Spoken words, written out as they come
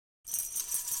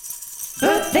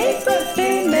Birthday,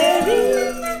 birthday,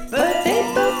 merry. Birthday,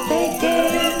 birthday,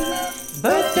 gay.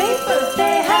 Birthday,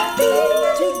 birthday, happy.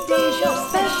 Today's your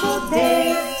special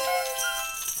day.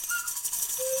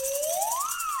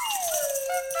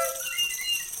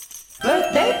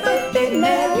 Birthday, birthday,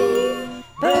 merry.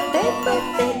 Birthday,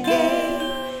 birthday,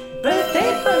 gay.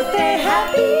 Birthday, birthday,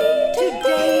 happy.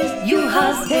 Today is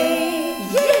Juha's day.